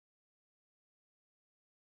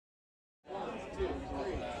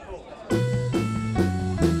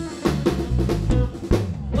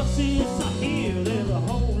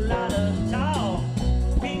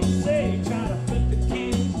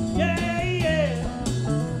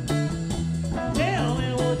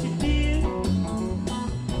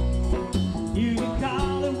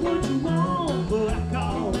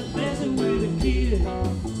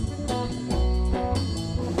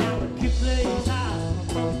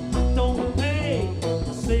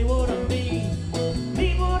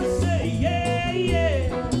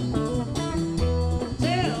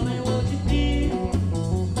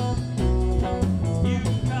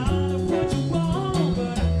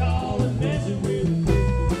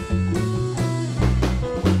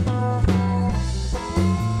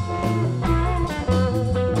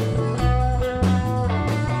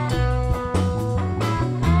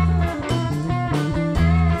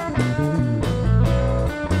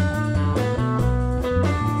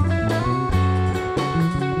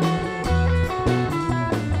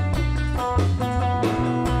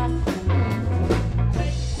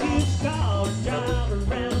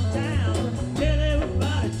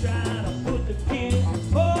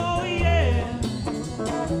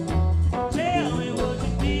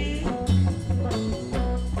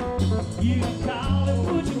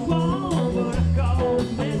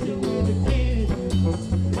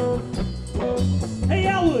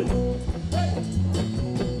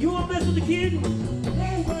good. You want to mess with the kid?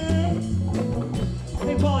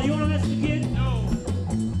 Hey, Paul, you want to mess with the kid? No.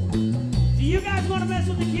 Do you guys want to mess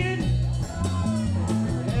with the kid?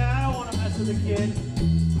 Yeah, I don't want to mess with the kid.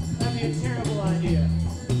 That'd be a terrible idea.